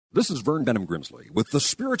This is Vern Benham Grimsley with the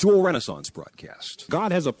Spiritual Renaissance broadcast.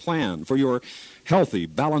 God has a plan for your healthy,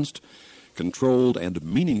 balanced, controlled, and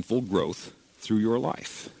meaningful growth through your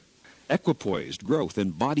life. Equipoised growth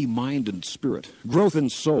in body, mind, and spirit. Growth in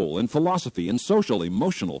soul, in philosophy, in social,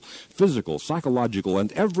 emotional, physical, psychological,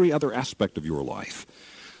 and every other aspect of your life.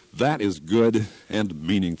 That is good and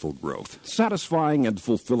meaningful growth. Satisfying and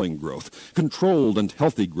fulfilling growth. Controlled and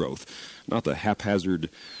healthy growth. Not the haphazard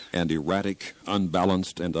and erratic,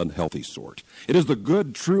 unbalanced, and unhealthy sort. It is the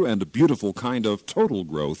good, true, and beautiful kind of total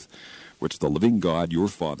growth which the living God, your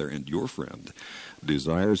Father and your friend,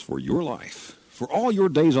 desires for your life. For all your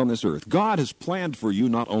days on this earth, God has planned for you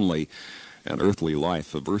not only an earthly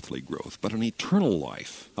life of earthly growth, but an eternal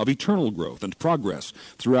life of eternal growth and progress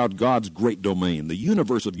throughout God's great domain, the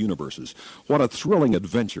universe of universes. What a thrilling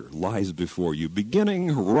adventure lies before you,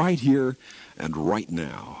 beginning right here and right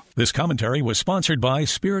now. This commentary was sponsored by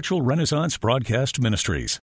Spiritual Renaissance Broadcast Ministries.